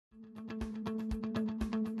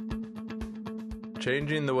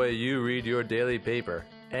Changing the way you read your daily paper,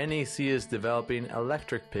 NEC is developing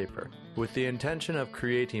electric paper with the intention of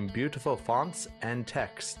creating beautiful fonts and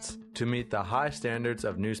texts to meet the high standards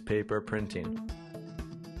of newspaper printing.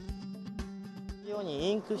 よう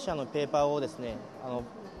にインク社のペーパーをですね、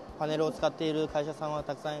パネルを使っている会社さんは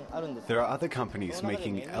たくさんあるんです。 There are other companies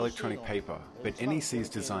making electronic paper, but NEC's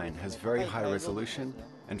design has very high resolution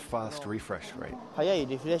and fast refresh rate. 速い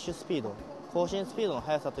リフレッシュスピード、更新スピードの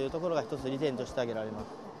速さというところが一つ利点として挙げられます。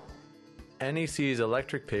 NEC's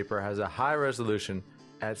electric paper has a high resolution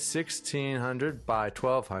at 1600 by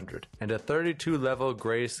 1200 and a 32-level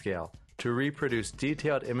grayscale to reproduce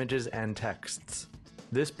detailed images and texts.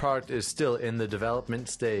 This product is still in the development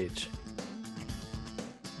stage.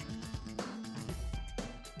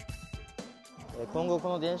 今後こ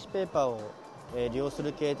の電子ペーパーを利用す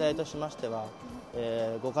る形態としましては、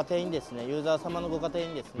ご家庭にですね、ユーザー様のご家庭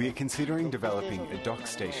にですね。 We are considering developing a dock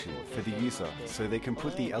station for the user so they can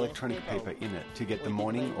put the electronic paper in it to get the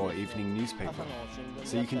morning or evening newspaper.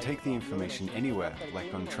 So you can take the information anywhere,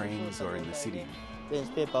 like on trains or in the city. 電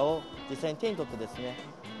子ペーパーを実際に手に取ってですね、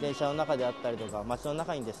電車の中であったりとか街の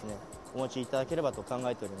中にですね、お持ちいただければと考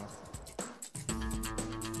えております。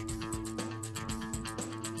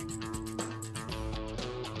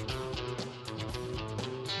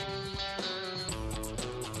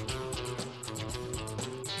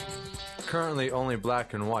 Currently only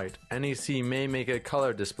black and white, NEC may make a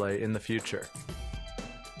color display in the future.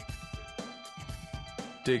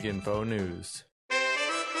 DigInfo News.